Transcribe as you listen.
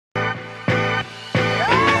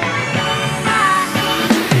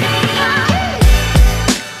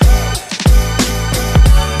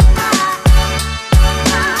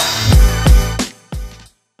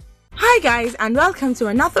guys, and welcome to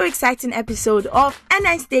another exciting episode of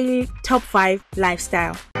NS Daily Top 5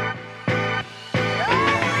 Lifestyle.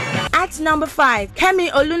 At number 5, Kemi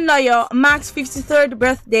Olunloyo marks 53rd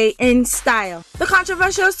birthday in style. The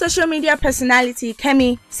controversial social media personality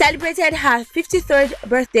Kemi celebrated her 53rd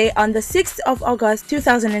birthday on the 6th of August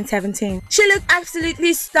 2017. She looked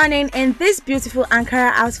absolutely stunning in this beautiful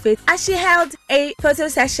Ankara outfit as she held a photo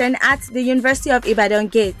session at the University of Ibadan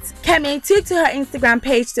gate. Kemi took to her Instagram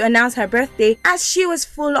page to announce her birthday as she was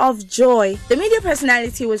full of joy. The media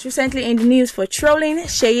personality was recently in the news for trolling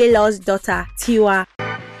Sheye Law's daughter, Tiwa.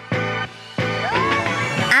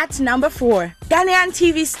 At number 4, Ghanaian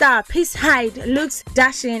TV star Peace Hyde looks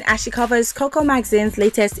dashing as she covers Coco magazine's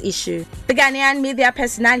latest issue. The Ghanaian media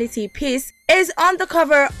personality Peace is on the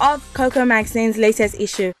cover of Coco magazine's latest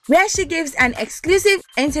issue, where she gives an exclusive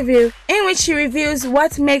interview in which she reveals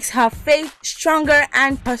what makes her faith stronger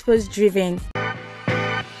and purpose-driven.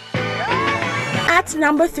 At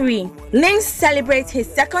number 3, Lynx celebrates his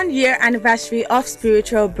second year anniversary of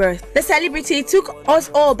spiritual birth. The celebrity took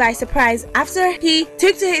us all by surprise after he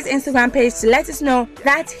took to his Instagram page to let us know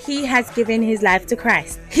that he has given his life to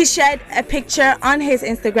Christ. He shared a picture on his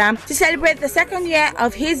Instagram to celebrate the second year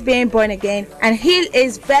of his being born again, and he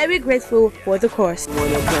is very grateful for the course. And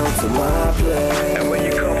when you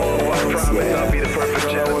come over, I promise I'll be the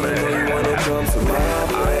perfect gentleman.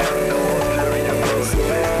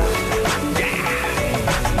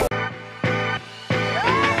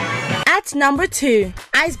 At number 2,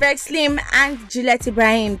 Iceberg Slim and Juliet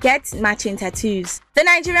Ibrahim get matching tattoos. The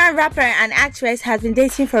Nigerian rapper and actress has been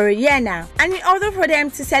dating for a year now, and in order for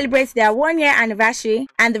them to celebrate their 1-year anniversary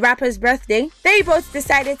and the rapper's birthday, they both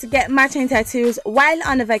decided to get matching tattoos while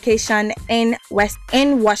on a vacation in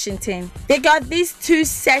Washington. They got these 2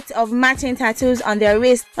 sets of matching tattoos on their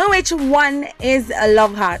wrist, in which one is a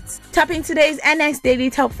love heart. Topping today's NX Daily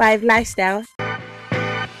Top 5 Lifestyle.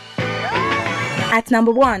 At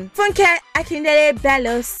number 1, Funke Akindele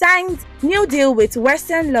Bello signed new deal with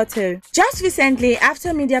Western Lotto. Just recently,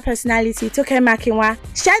 after media personality Toke Makinwa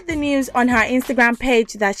shared the news on her Instagram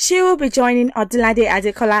page that she will be joining Odunlade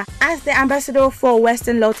Adekola as the ambassador for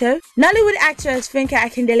Western Lotto, Nollywood actress Funke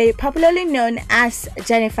Akindele, popularly known as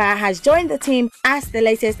Jennifer, has joined the team as the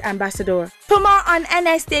latest ambassador. For more on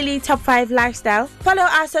NS Daily Top 5 Lifestyle, follow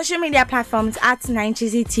our social media platforms at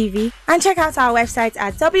Nigezie TV and check out our website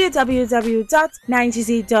at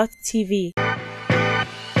www.nigezie.tv.